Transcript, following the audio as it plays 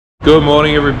Good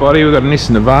morning everybody, we've got a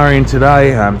Nissan Navara in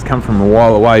today. It's come from a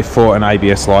while away for an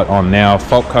ABS light on now.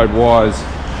 Fault code wise,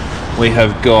 we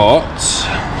have got,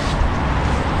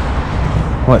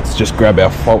 let's just grab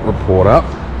our fault report up.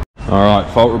 Alright,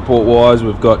 fault report wise,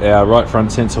 we've got our right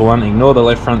front sensor one. Ignore the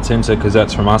left front sensor because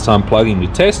that's from us unplugging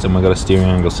to test, and we've got a steering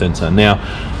angle sensor. Now,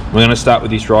 we're going to start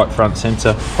with this right front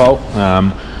sensor fault.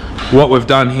 What we've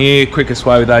done here, quickest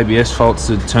way with ABS faults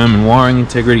to determine wiring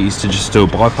integrity is to just do a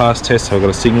bypass test. So I've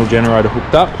got a signal generator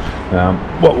hooked up.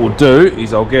 What we'll do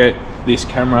is I'll get this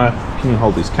camera. Can you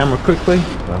hold this camera quickly?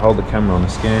 I'll hold the camera on the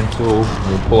scan tool.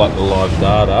 We'll pull up the live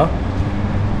data.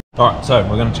 Alright, so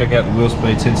we're going to check out the wheel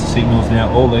speed sensor signals now.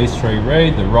 All these three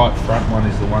read. The right front one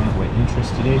is the one that we're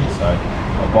interested in. So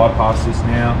I'll bypass this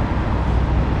now.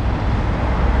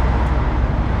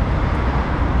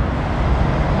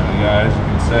 As you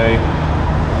can see,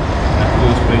 that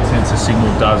wheel speed sensor signal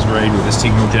does read with a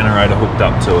signal generator hooked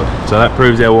up to it. So that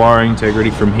proves our wiring integrity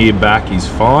from here back is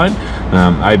fine.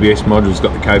 ABS module's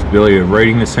got the capability of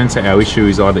reading the sensor. Our issue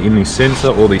is either in this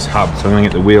sensor or this hub. So I'm going to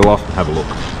get the wheel off and have a look.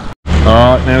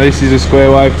 Alright, now this is a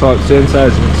square wave type sensor.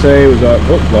 As you can see, we've got,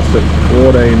 lost it,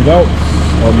 14 volts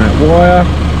on that wire.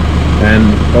 And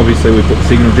obviously we put the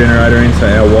signal generator in, so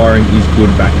our wiring is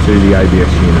good back to the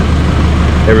ABS unit.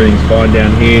 Everything's fine down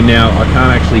here. Now I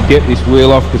can't actually get this wheel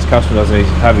off because customer doesn't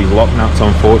have his lock nuts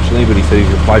unfortunately, but he said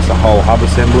he's replaced the whole hub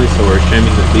assembly, so we're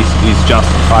assuming that this is just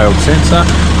a failed sensor,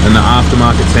 and the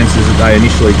aftermarket sensors that they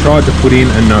initially tried to put in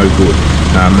are no good.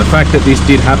 The fact that this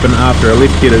did happen after a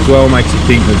lift kit as well makes you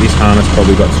think that this harness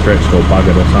probably got stretched or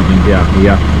buggered or something down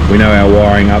here. We know our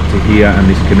wiring up to here and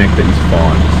this connector is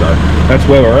fine, so that's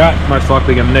where we're at. Most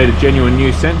likely going to need a genuine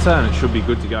new sensor and it should be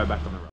good to go back on the